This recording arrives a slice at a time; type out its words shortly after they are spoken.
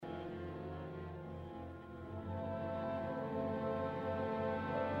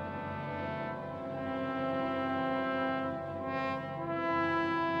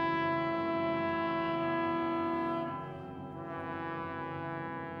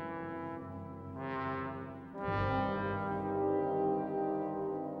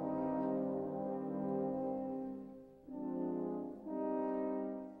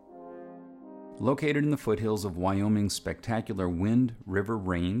Located in the foothills of Wyoming's spectacular Wind River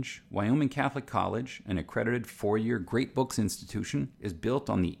Range, Wyoming Catholic College, an accredited four-year Great Books institution, is built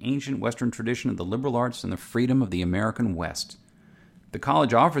on the ancient Western tradition of the liberal arts and the freedom of the American West. The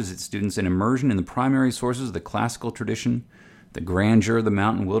college offers its students an immersion in the primary sources of the classical tradition, the grandeur of the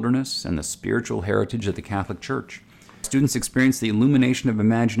mountain wilderness, and the spiritual heritage of the Catholic Church. Students experience the illumination of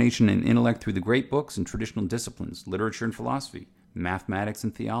imagination and intellect through the great books and traditional disciplines, literature and philosophy, mathematics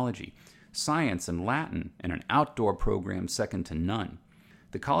and theology, science and Latin, and an outdoor program second to none.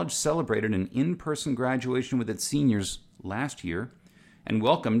 The college celebrated an in-person graduation with its seniors last year and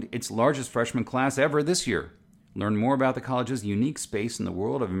welcomed its largest freshman class ever this year. Learn more about the college's unique space in the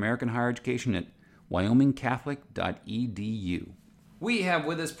world of American higher education at wyomingcatholic.edu. We have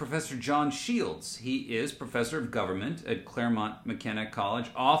with us Professor Jon Shields. He is professor of government at Claremont McKenna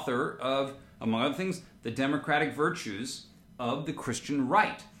College, author of, among other things, The Democratic Virtues of the Christian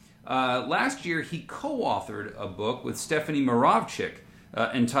Right. Last year, he co-authored a book with Stephanie Moravchik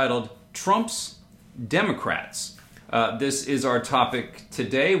entitled Trump's Democrats. This is our topic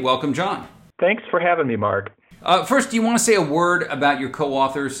today. Welcome, Jon. Thanks for having me, Mark. First, do you want to say a word about your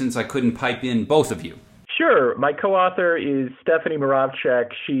co-author since I couldn't pipe in both of you? Sure. My co-author is Stephanie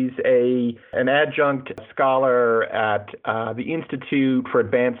Moravchik. She's an adjunct scholar at the Institute for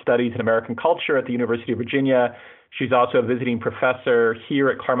Advanced Studies in American Culture at the University of Virginia. She's also a visiting professor here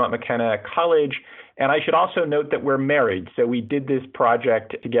at Claremont McKenna College. And I should also note that we're married, so we did this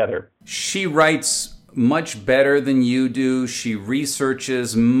project together. She writes much better than you do. She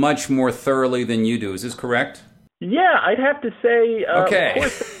researches much more thoroughly than you do. Is this correct? Yeah, I'd have to say, okay. Of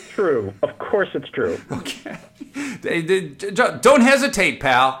course it's true. Of course it's true. Okay. Don't hesitate,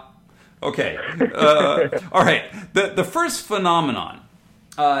 pal. Okay. All right. The first phenomenon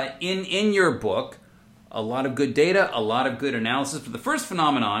in your book, a lot of good data, a lot of good analysis, but the first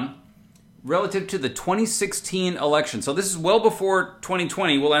phenomenon relative to the 2016 election. So this is well before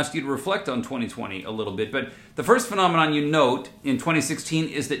 2020. We'll ask you to reflect on 2020 a little bit. But the first phenomenon you note in 2016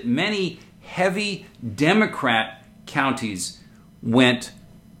 is that many heavy Democrat counties went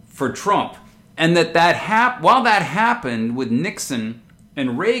for Trump. And while that happened with Nixon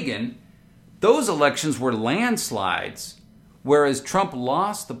and Reagan, those elections were landslides, whereas Trump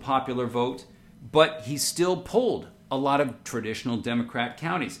lost the popular vote, but he still pulled a lot of traditional Democrat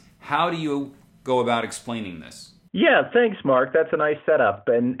counties. How do you go about explaining this? Yeah, thanks, Mark. That's a nice setup.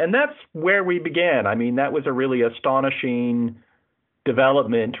 And that's where we began. I mean, that was a really astonishing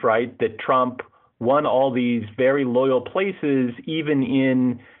development, right? That Trump won all these very loyal places, even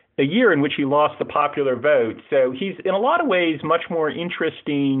in a year in which he lost the popular vote. So he's, in a lot of ways, much more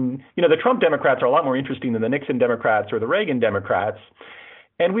interesting. You know, the Trump Democrats are a lot more interesting than the Nixon Democrats or the Reagan Democrats.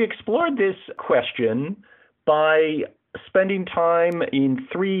 And we explored this question by spending time in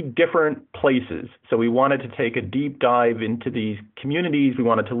three different places. So we wanted to take a deep dive into these communities. We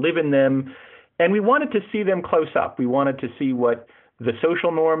wanted to live in them. And we wanted to see them close up. We wanted to see what the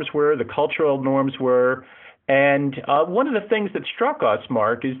social norms were, the cultural norms were. And one of the things that struck us,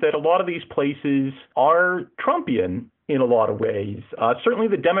 Mark, is that a lot of these places are Trumpian in a lot of ways. Certainly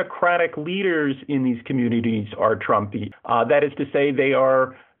the Democratic leaders in these communities are Trumpy. That is to say,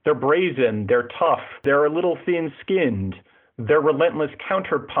 they're brazen, they're tough, they're a little thin-skinned, they're relentless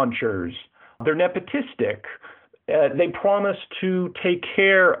counterpunchers, they're nepotistic. They promise to take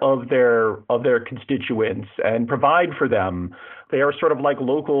care of their constituents and provide for them. They are sort of like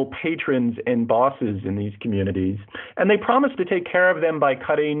local patrons and bosses in these communities. And they promise to take care of them by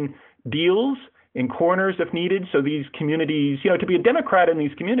cutting deals in corners if needed. So these communities, to be a Democrat in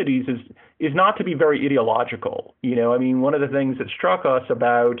these communities is not to be very ideological. I mean, one of the things that struck us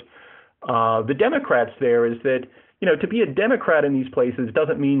about the Democrats there is that, to be a Democrat in these places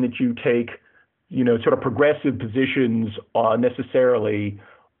doesn't mean that you take, sort of progressive positions necessarily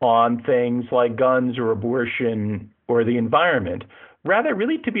on things like guns or abortion or the environment. Rather,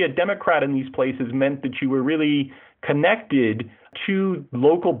 really to be a Democrat in these places meant that you were really connected to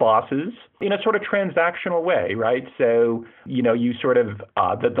local bosses in a sort of transactional way, right? So, you sort of,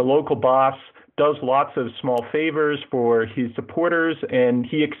 the local boss does lots of small favors for his supporters, and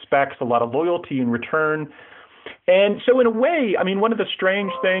he expects a lot of loyalty in return. And so in a way, I mean, one of the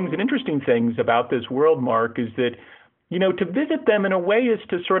strange things and interesting things about this world, Mark, is that, to visit them in a way is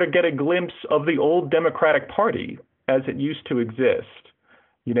to sort of get a glimpse of the old Democratic Party as it used to exist.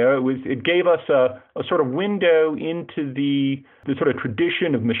 It gave us a sort of window into the sort of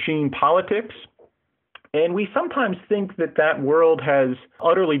tradition of machine politics. And we sometimes think that world has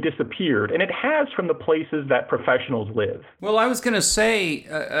utterly disappeared, and it has from the places that professionals live. Well, I was going to say,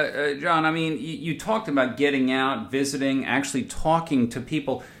 Jon, I mean, you talked about getting out, visiting, actually talking to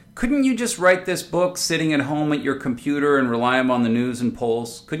people. couldn't you just write this book sitting at home at your computer and rely on the news and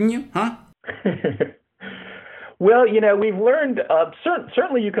polls? Couldn't you? Huh? Well, we've learned,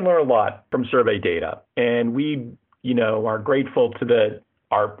 certainly you can learn a lot from survey data. And we, are grateful to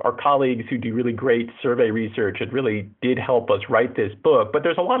our colleagues who do really great survey research. It really did help us write this book, but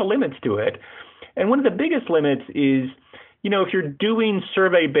there's a lot of limits to it. And one of the biggest limits is, if you're doing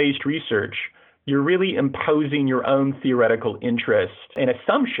survey-based research, you're really imposing your own theoretical interests and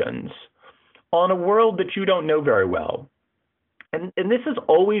assumptions on a world that you don't know very well. And this is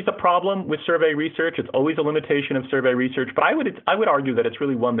always a problem with survey research. It's always a limitation of survey research. But I would argue that it's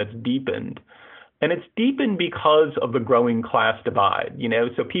really one that's deepened. And it's deepened because of the growing class divide.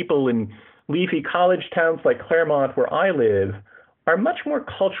 So people in leafy college towns like Claremont, where I live, are much more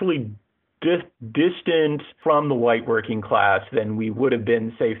culturally distant from the white working class than we would have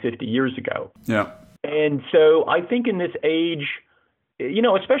been, say, 50 years ago. Yeah. And so I think in this age,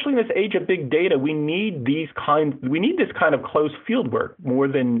 especially in this age of big data, we need this kind of close field work more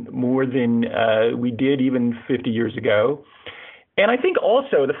than we did even 50 years ago. And I think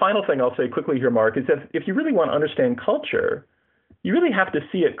also the final thing I'll say quickly here, Mark, is that if you really want to understand culture, you really have to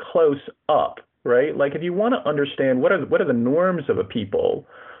see it close up, right? Like if you want to understand what are the norms of a people,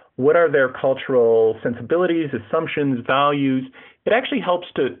 what are their cultural sensibilities, assumptions, values, it actually helps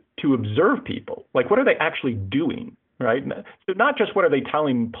to observe people. Like what are they actually doing, right? So not just what are they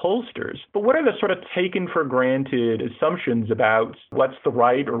telling pollsters, but what are the sort of taken for granted assumptions about what's the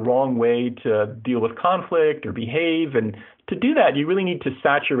right or wrong way to deal with conflict or behave. And to do that, you really need to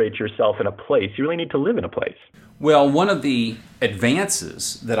saturate yourself in a place. You really need to live in a place. Well, one of the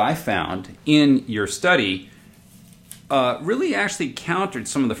advances that I found in your study really actually countered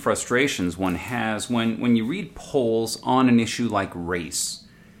some of the frustrations one has when you read polls on an issue like race,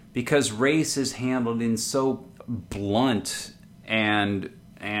 because race is handled in so blunt and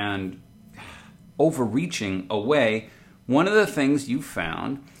overreaching a way. One of the things you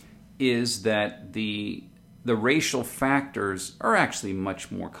found is that the racial factors are actually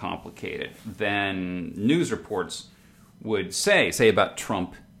much more complicated than news reports would say about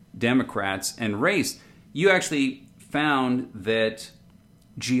Trump, Democrats, and race. You actually found that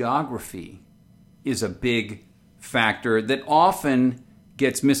geography is a big factor that often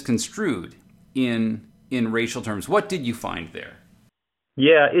gets misconstrued in racial terms. What did you find there?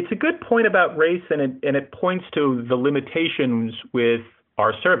 Yeah, it's a good point about race, and it points to the limitations with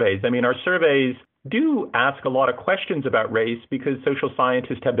our surveys. I mean, our surveys do ask a lot of questions about race because social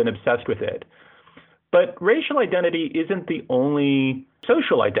scientists have been obsessed with it. But racial identity isn't the only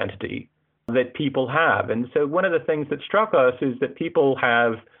social identity that people have. And so one of the things that struck us is that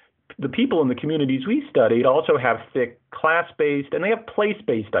the people in the communities we studied also have thick class-based and they have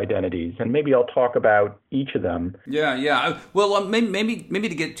place-based identities. And maybe I'll talk about each of them. Yeah. Well, maybe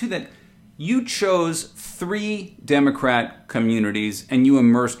to get to that, you chose 3 Democrat communities and you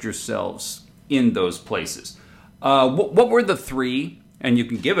immersed yourselves in those places. What were the 3? And you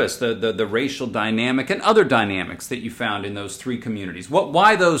can give us the racial dynamic and other dynamics that you found in those 3 communities.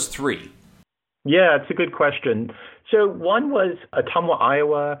 Why those 3? Yeah, it's a good question. So one was Ottumwa,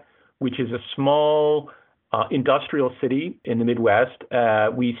 Iowa, which is a small industrial city in the Midwest.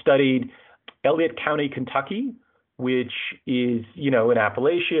 We studied Elliott County, Kentucky, which is, in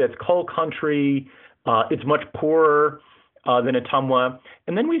Appalachia. It's coal country. It's much poorer than Ottumwa.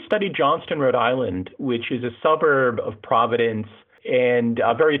 And then we studied Johnston, Rhode Island, which is a suburb of Providence and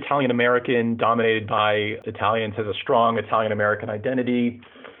very Italian-American, dominated by Italians, has a strong Italian-American identity.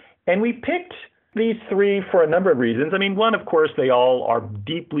 And we picked these 3 for a number of reasons. I mean, one, of course, they all are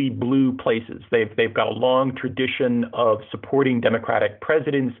deeply blue places. They've got a long tradition of supporting Democratic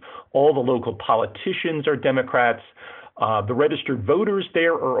presidents. All the local politicians are Democrats. The registered voters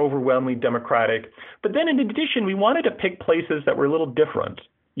there are overwhelmingly Democratic. But then in addition, we wanted to pick places that were a little different.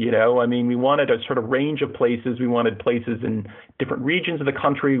 We wanted a sort of range of places. We wanted places in different regions of the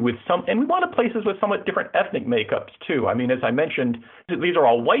country and we wanted places with somewhat different ethnic makeups too. I mean, as I mentioned, these are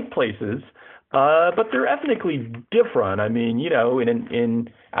all white places, but they're ethnically different. I mean, in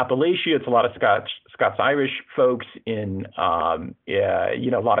Appalachia, it's a lot of Scots-Irish folks. In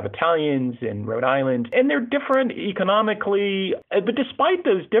a lot of Italians in Rhode Island, and they're different economically. But despite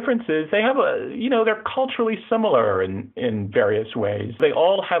those differences, they have they're culturally similar in various ways. They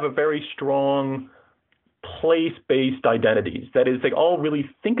all have a very strong place-based identities. That is, they all really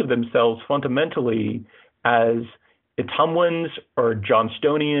think of themselves fundamentally as Ottumwans or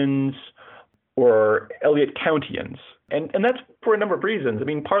Johnstonians or Elliott Countians. And that's for a number of reasons. I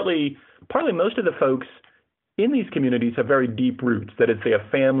mean, partly most of the folks in these communities have very deep roots. That is, they have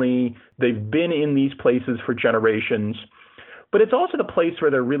family, they've been in these places for generations. but it's also the place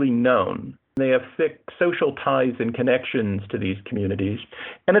where they're really known. They have thick social ties and connections to these communities.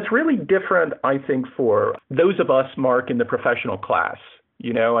 And it's really different, I think, for those of us, Mark, in the professional class.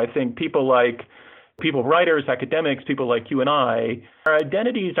 I think writers, academics, people like you and I, our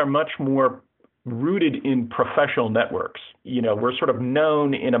identities are much more rooted in professional networks. We're sort of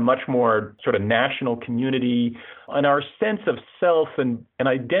known in a much more sort of national community, and our sense of self and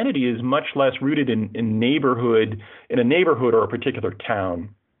identity is much less rooted in a neighborhood or a particular town.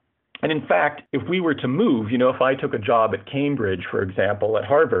 And in fact, if we were to move, if I took a job at Cambridge, for example, at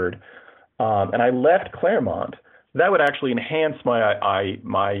Harvard, and I left Claremont, that would actually enhance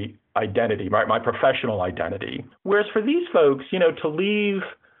my identity, my professional identity. Whereas for these folks, to leave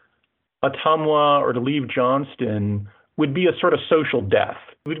Ottumwa or to leave Johnston would be a sort of social death.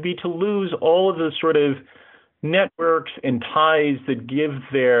 It would be to lose all of the sort of networks and ties that give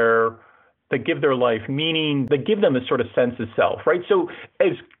their life meaning, that give them a sort of sense of self, right? So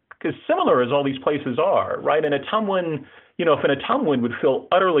as similar as all these places are, right? And Ottumwan, if an Ottumwan would feel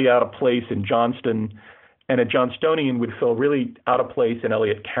utterly out of place in Johnston, and a Johnstonian would feel really out of place in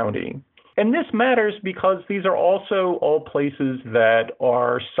Elliott County. And this matters because these are also all places that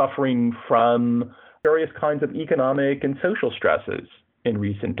are suffering from various kinds of economic and social stresses in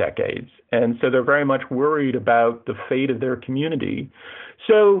recent decades. And so they're very much worried about the fate of their community.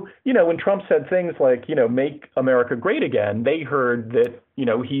 So, when Trump said things like, make America great again, they heard that,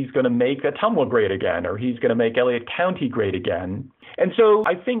 he's going to make Ottumwa great again, or he's going to make Elliott County great again. And so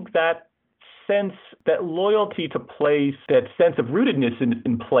I think that sense, that loyalty to place, that sense of rootedness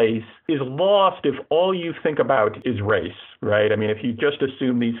in place is lost if all you think about is race, right? I mean, if you just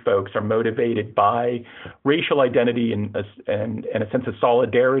assume these folks are motivated by racial identity and a sense of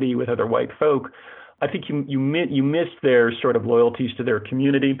solidarity with other white folk, I think you miss their sort of loyalties to their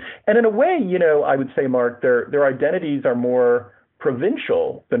community. And in a way, I would say, Mark, their identities are more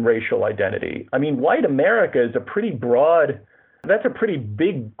provincial than racial identity. I mean, white America is that's a pretty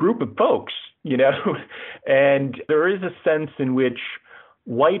big group of folks, and there is a sense in which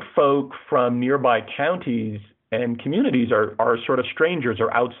white folk from nearby counties and communities are sort of strangers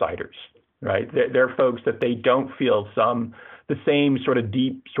or outsiders, right? They're folks that they don't feel the same sort of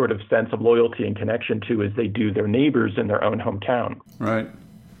deep sort of sense of loyalty and connection to as they do their neighbors in their own hometown. Right.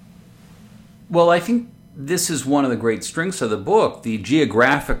 Well, I think this is one of the great strengths of the book, the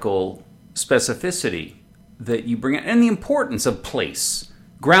geographical specificity that you bring in, and the importance of place,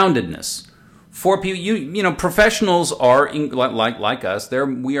 groundedness. For people, professionals are like us.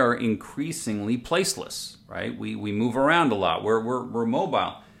 We are increasingly placeless, right? We move around a lot. We're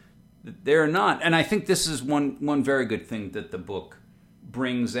mobile. They're not, and I think this is one very good thing that the book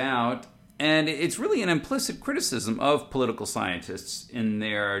brings out, and it's really an implicit criticism of political scientists in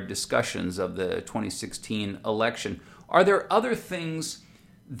their discussions of the 2016 election. Are there other things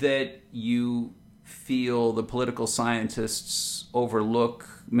that you feel the political scientists overlook,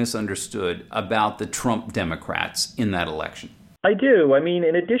 misunderstood about the Trump Democrats in that election? I do. I mean,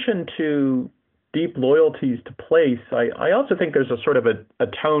 in addition to deep loyalties to place, I also think there's a sort of a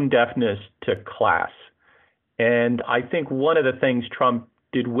tone deafness to class. And I think one of the things Trump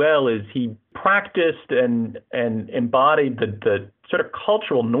did well is he practiced and embodied the sort of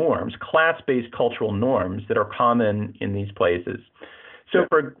cultural norms, class-based cultural norms that are common in these places. So,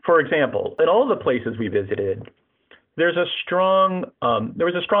 for example, in all the places we visited, there was a strong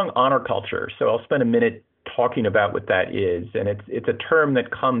honor culture. So I'll spend a minute talking about what that is. And it's a term that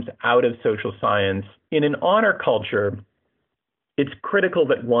comes out of social science. In an honor culture, it's critical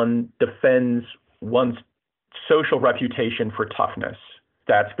that one defends one's social reputation for toughness.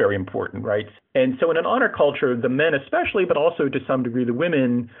 That's very important, right? And so in an honor culture, the men especially, but also to some degree the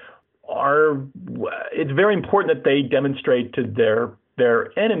women, it's very important that they demonstrate to their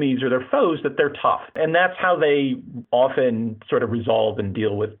enemies or their foes that they're tough. And that's how they often sort of resolve and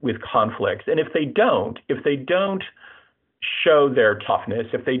deal with conflicts. And if they don't show their toughness,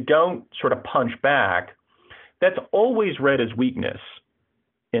 if they don't sort of punch back, that's always read as weakness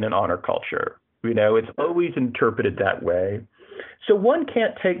in an honor culture. It's always interpreted that way. So one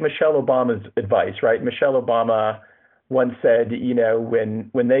can't take Michelle Obama's advice, right? Michelle Obama once said,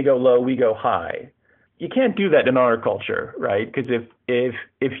 when they go low, we go high. You can't do that in our culture, right? Because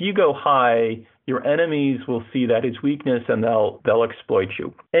if you go high, your enemies will see that as weakness and they'll exploit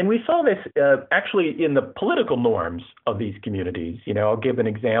you. And we saw this actually in the political norms of these communities. I'll give an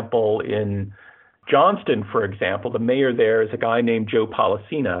example. In Johnston, for example, the mayor there is a guy named Joe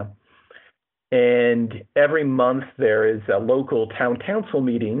Policina. And every month there is a local town council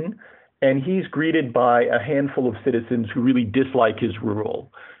meeting, and he's greeted by a handful of citizens who really dislike his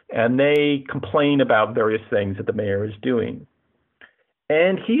rule. And they complain about various things that the mayor is doing.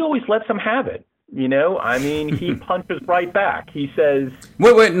 And he always lets them have it. I mean, he punches right back. He says,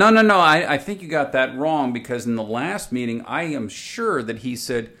 Wait, no. I think you got that wrong, because in the last meeting, I am sure that he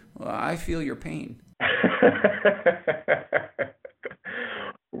said, well, I feel your pain.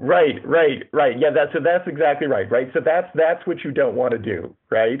 Right. Yeah, that's exactly right. So that's what you don't want to do,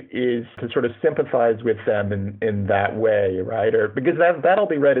 right? Is to sort of sympathize with them in that way, right? Or because that'll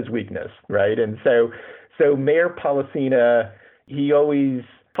be read as weakness, right? And so Mayor Policina, he always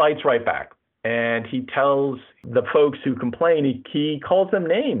fights right back, and he tells the folks who complain, he calls them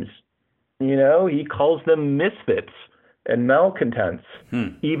names. He calls them misfits and malcontents,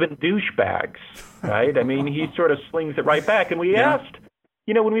 even douchebags, right? I mean, he sort of slings it right back. And we asked,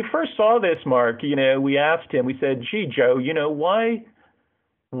 when we first saw this, Mark, we asked him, we said, gee, Joe,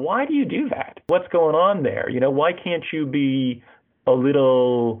 why do you do that? What's going on there? Why can't you be a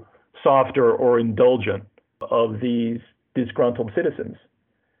little softer or indulgent of these disgruntled citizens?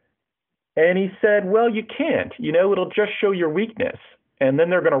 And he said, well, you can't. It'll just show your weakness, and then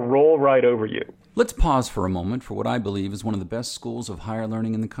they're going to roll right over you. Let's pause for a moment for what I believe is one of the best schools of higher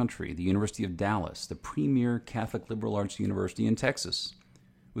learning in the country, the University of Dallas, the premier Catholic liberal arts university in Texas.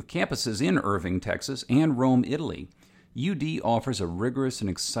 With campuses in Irving, Texas, and Rome, Italy, UD offers a rigorous and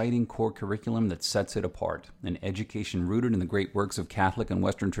exciting core curriculum that sets it apart, an education rooted in the great works of Catholic and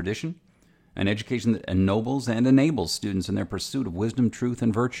Western tradition, an education that ennobles and enables students in their pursuit of wisdom, truth,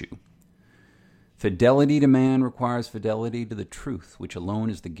 and virtue. Fidelity to man requires fidelity to the truth, which alone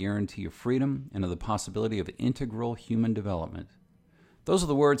is the guarantee of freedom and of the possibility of integral human development. Those are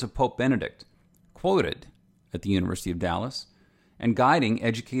the words of Pope Benedict, quoted at the University of Dallas, and guiding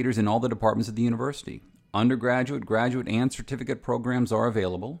educators in all the departments of the university. Undergraduate, graduate, and certificate programs are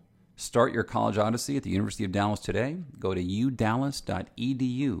available. Start your college odyssey at the University of Dallas today. Go to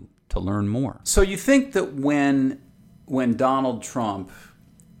udallas.edu to learn more. So you think that when Donald Trump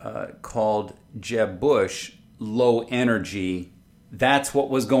called Jeb Bush low energy, that's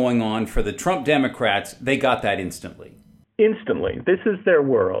what was going on for the Trump Democrats? They got that instantly. Instantly. This is their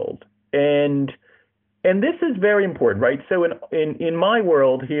world. And this is very important, right? So in my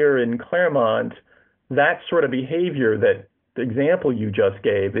world here in Claremont, that sort of behavior, that the example you just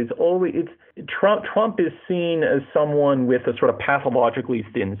gave, is always Trump is seen as someone with a sort of pathologically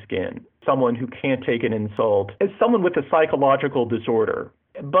thin skin, someone who can't take an insult, as someone with a psychological disorder.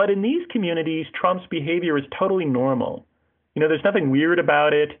 But in these communities, Trump's behavior is totally normal. There's nothing weird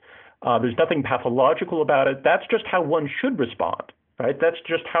about it. There's nothing pathological about it. That's just how one should respond. Right? That's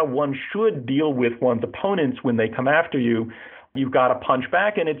just how one should deal with one's opponents when they come after you. You've got to punch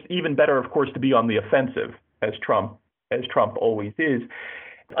back, and it's even better, of course, to be on the offensive, as Trump always is.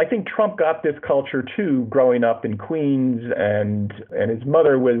 I think Trump got this culture too, growing up in Queens, and his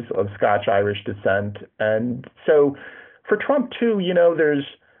mother was of Scotch-Irish descent, and so for Trump too, there's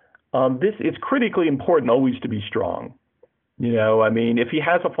it's critically important always to be strong. I mean, if he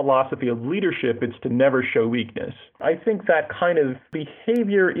has a philosophy of leadership, it's to never show weakness. I think that kind of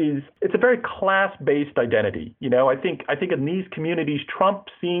behavior it's a very class-based identity. I think in these communities, Trump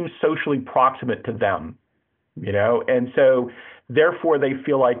seems socially proximate to them, and so therefore they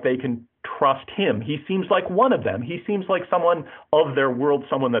feel like they can trust him. He seems like one of them. He seems like someone of their world,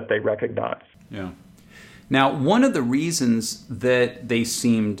 someone that they recognize. Yeah. Now, one of the reasons that they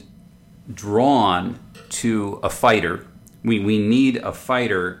seemed drawn to a fighter, we need a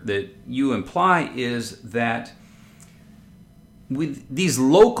fighter, that you imply, is that with these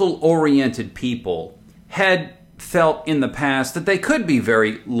local-oriented people had felt in the past that they could be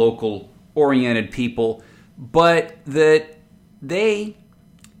very local-oriented people, but that they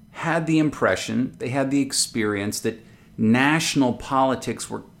had the impression, they had the experience that national politics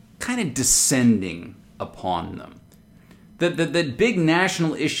were kind of descending upon them. That big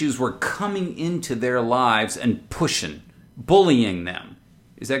national issues were coming into their lives and bullying them.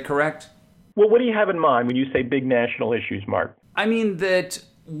 Is that correct? Well, what do you have in mind when you say big national issues, Mark? I mean that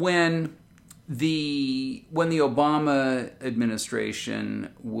when the Obama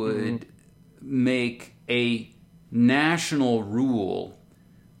administration would make a national rule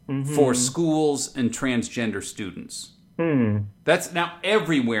for schools and transgender students. That's now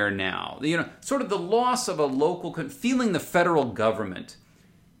everywhere now. Sort of the loss of a local, feeling the federal government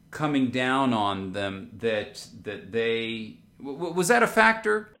coming down on them, that they, was that a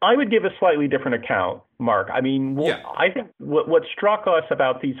factor? I would give a slightly different account, Mark. I mean, I think what struck us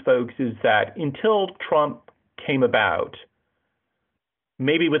about these folks is that until Trump came about,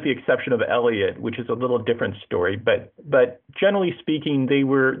 maybe with the exception of Elliott, which is a little different story, but generally speaking,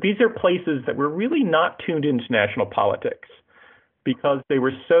 these are places that were really not tuned into national politics because they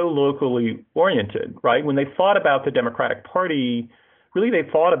were so locally oriented, right? When they thought about the Democratic Party, really they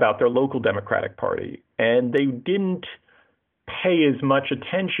thought about their local Democratic Party, and they didn't pay as much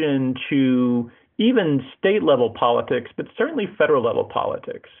attention to even state level politics, but certainly federal level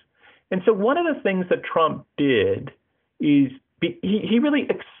politics. And so one of the things that Trump did is he really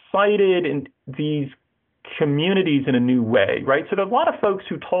excited in these communities in a new way, right? So there are a lot of folks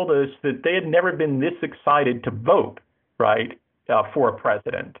who told us that they had never been this excited to vote, right, for a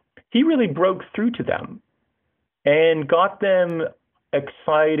president. He really broke through to them and got them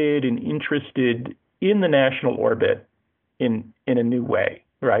excited and interested in the national orbit in a new way,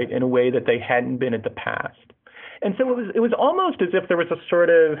 right, in a way that they hadn't been in the past. And so it was almost as if there was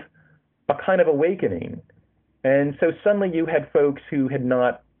a kind of awakening. And so suddenly you had folks who had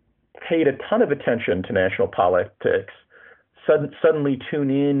not paid a ton of attention to national politics suddenly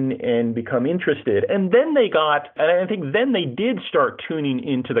tune in and become interested. And then I think then they did start tuning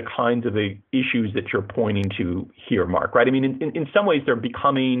into the kinds of the issues that you're pointing to here, Mark, right? I mean, in some ways, they're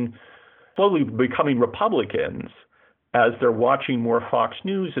slowly becoming Republicans as they're watching more Fox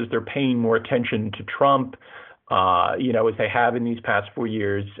News, as they're paying more attention to Trump, as they have in these past 4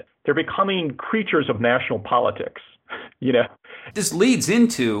 years. They're becoming creatures of national politics, This leads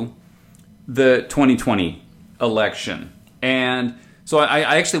into the 2020 election. And so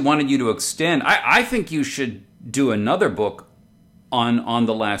I actually wanted you to extend. I think you should do another book on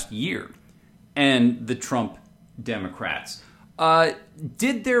the last year and the Trump Democrats.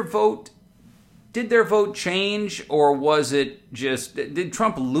 Did their vote change, or was it just, did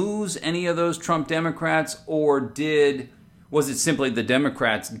Trump lose any of those Trump Democrats, or was it simply the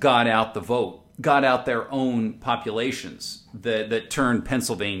Democrats got out the vote, got out their own populations that turned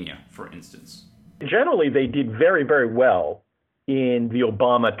Pennsylvania, for instance? Generally, they did very, very well in the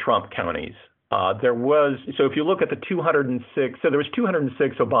Obama-Trump counties. So if you look at the 206, so there was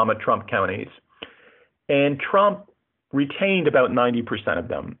 206 Obama-Trump counties, and Trump retained about 90% of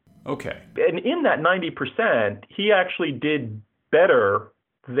them. Okay. And in that 90%, he actually did better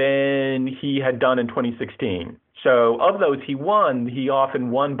than he had done in 2016. So of those he often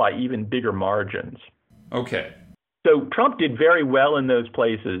won by even bigger margins. Okay. So Trump did very well in those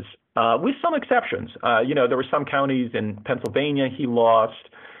places. With some exceptions. There were some counties in Pennsylvania he lost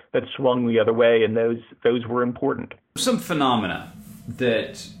that swung the other way, and those were important. Some phenomena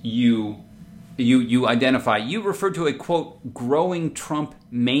that you identify. You referred to a, quote, growing Trump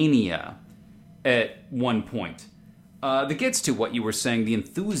mania at one point. That gets to what you were saying, the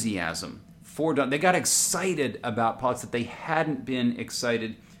enthusiasm for Donald. They got excited about politics that they hadn't been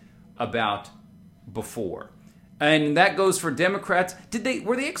excited about before. And that goes for Democrats.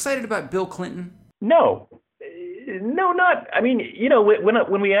 Were they excited about Bill Clinton? No, not. I mean,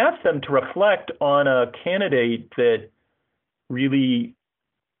 when we asked them to reflect on a candidate that really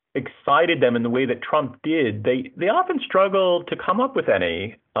excited them in the way that Trump did, they often struggled to come up with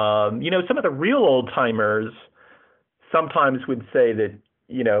any. Some of the real old timers sometimes would say that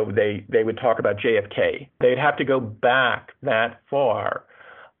they would talk about JFK. They'd have to go back that far.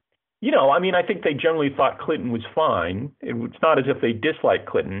 I think they generally thought Clinton was fine. It's not as if they disliked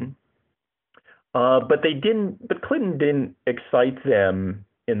Clinton, but Clinton didn't excite them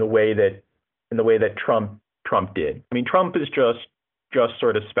in the way that Trump did. I mean, Trump is just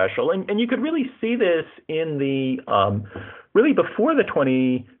sort of special, and you could really see this in the really before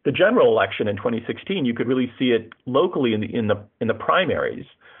the general election in 2016. You could really see it locally in the primaries,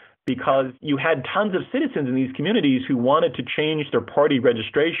 because you had tons of citizens in these communities who wanted to change their party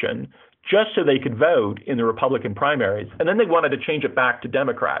registration just so they could vote in the Republican primaries. And then they wanted to change it back to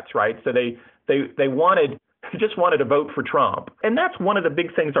Democrats, right? So they just wanted to vote for Trump. And that's one of the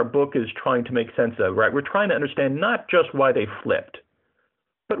big things our book is trying to make sense of, right? We're trying to understand not just why they flipped,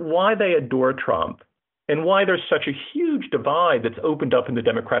 but why they adore Trump, and why there's such a huge divide that's opened up in the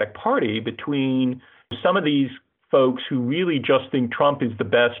Democratic Party between some of these folks who really just think Trump is the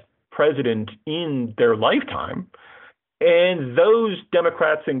best president in their lifetime, and those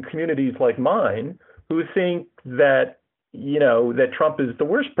Democrats in communities like mine who think that that Trump is the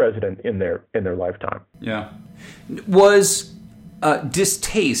worst president in their lifetime. Yeah. Was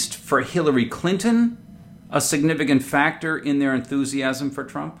distaste for Hillary Clinton a significant factor in their enthusiasm for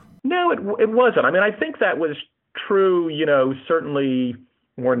Trump? No, it wasn't. I mean, I think that was true, certainly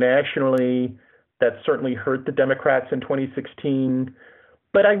more nationally. That certainly hurt the Democrats in 2016.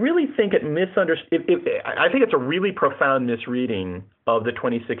 But I really think I think it's a really profound misreading of the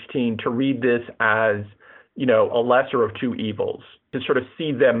 2016 to read this as, a lesser of two evils, to sort of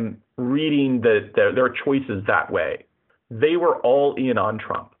see them reading their choices that way. They were all in on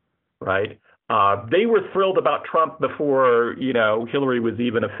Trump, right? They were thrilled about Trump before, Hillary was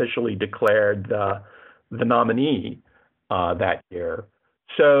even officially declared the nominee. that year.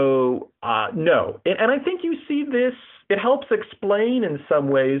 So no, and I think you see this. It helps explain in some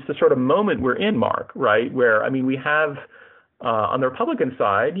ways the sort of moment we're in, Mark. Right, where I mean, we have on the Republican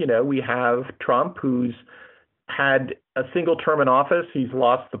side, we have Trump, who's had a single term in office. He's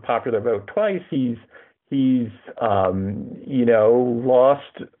lost the popular vote twice. He's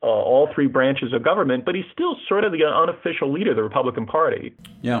lost all three branches of government, but he's still sort of the unofficial leader of the Republican Party.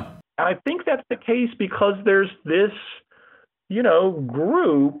 Yeah. And I think that's the case because there's this,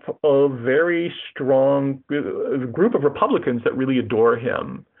 group of very strong group of Republicans that really adore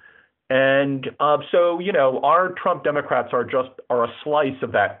him. And so, our Trump Democrats are a slice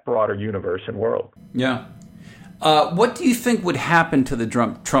of that broader universe and world. Yeah. What do you think would happen to the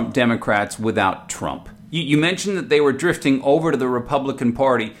Trump Democrats without Trump? You mentioned that they were drifting over to the Republican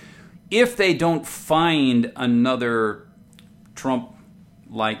Party. If they don't find another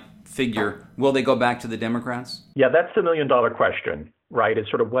Trump-like figure, will they go back to the Democrats? Yeah, that's the million-dollar question, right? Is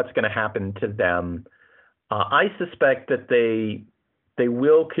sort of what's going to happen to them. I suspect that they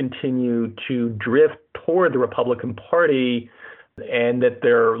will continue to drift toward the Republican Party and that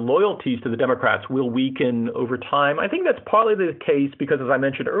their loyalties to the Democrats will weaken over time. I think that's partly the case because, as I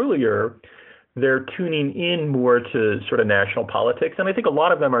mentioned earlier, they're tuning in more to sort of national politics. And I think a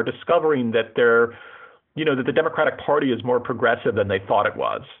lot of them are discovering that that the Democratic Party is more progressive than they thought it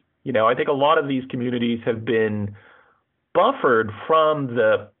was. I think a lot of these communities have been buffered from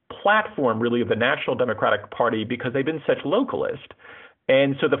the platform, really, of the National Democratic Party because they've been such localist.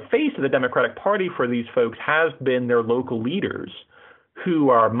 And so the face of the Democratic Party for these folks has been their local leaders who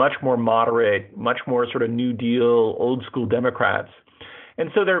are much more moderate, much more sort of New Deal, old school Democrats.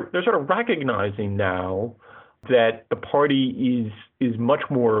 And so they're sort of recognizing now that the party is much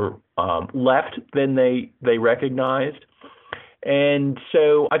more left than they recognized. And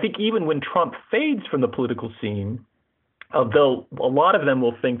so I think even when Trump fades from the political scene, though a lot of them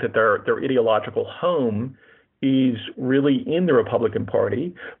will think that their ideological home is really in the Republican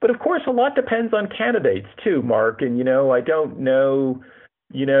Party. But of course, a lot depends on candidates too, Mark. And, I don't know,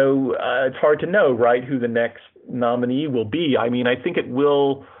 it's hard to know, right, who the next nominee will be. I mean, I think it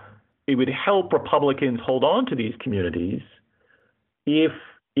would help Republicans hold on to these communities if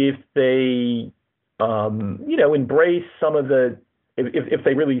they, embrace some of if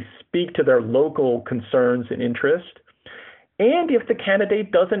they really speak to their local concerns and interest, and if the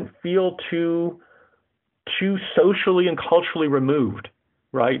candidate doesn't feel too socially and culturally removed,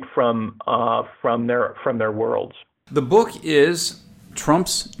 right, from their worlds. The book is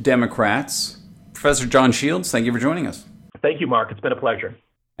Trump's Democrats. Professor Jon Shields, thank you for joining us. Thank you, Mark. It's been a pleasure.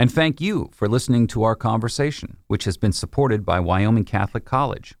 And thank you for listening to our conversation, which has been supported by Wyoming Catholic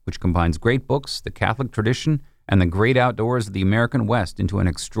College, which combines great books, the Catholic tradition, and the great outdoors of the American West into an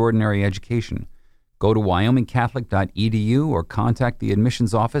extraordinary education. Go to wyomingcatholic.edu or contact the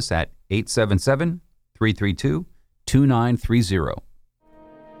admissions office at 877-332-2930.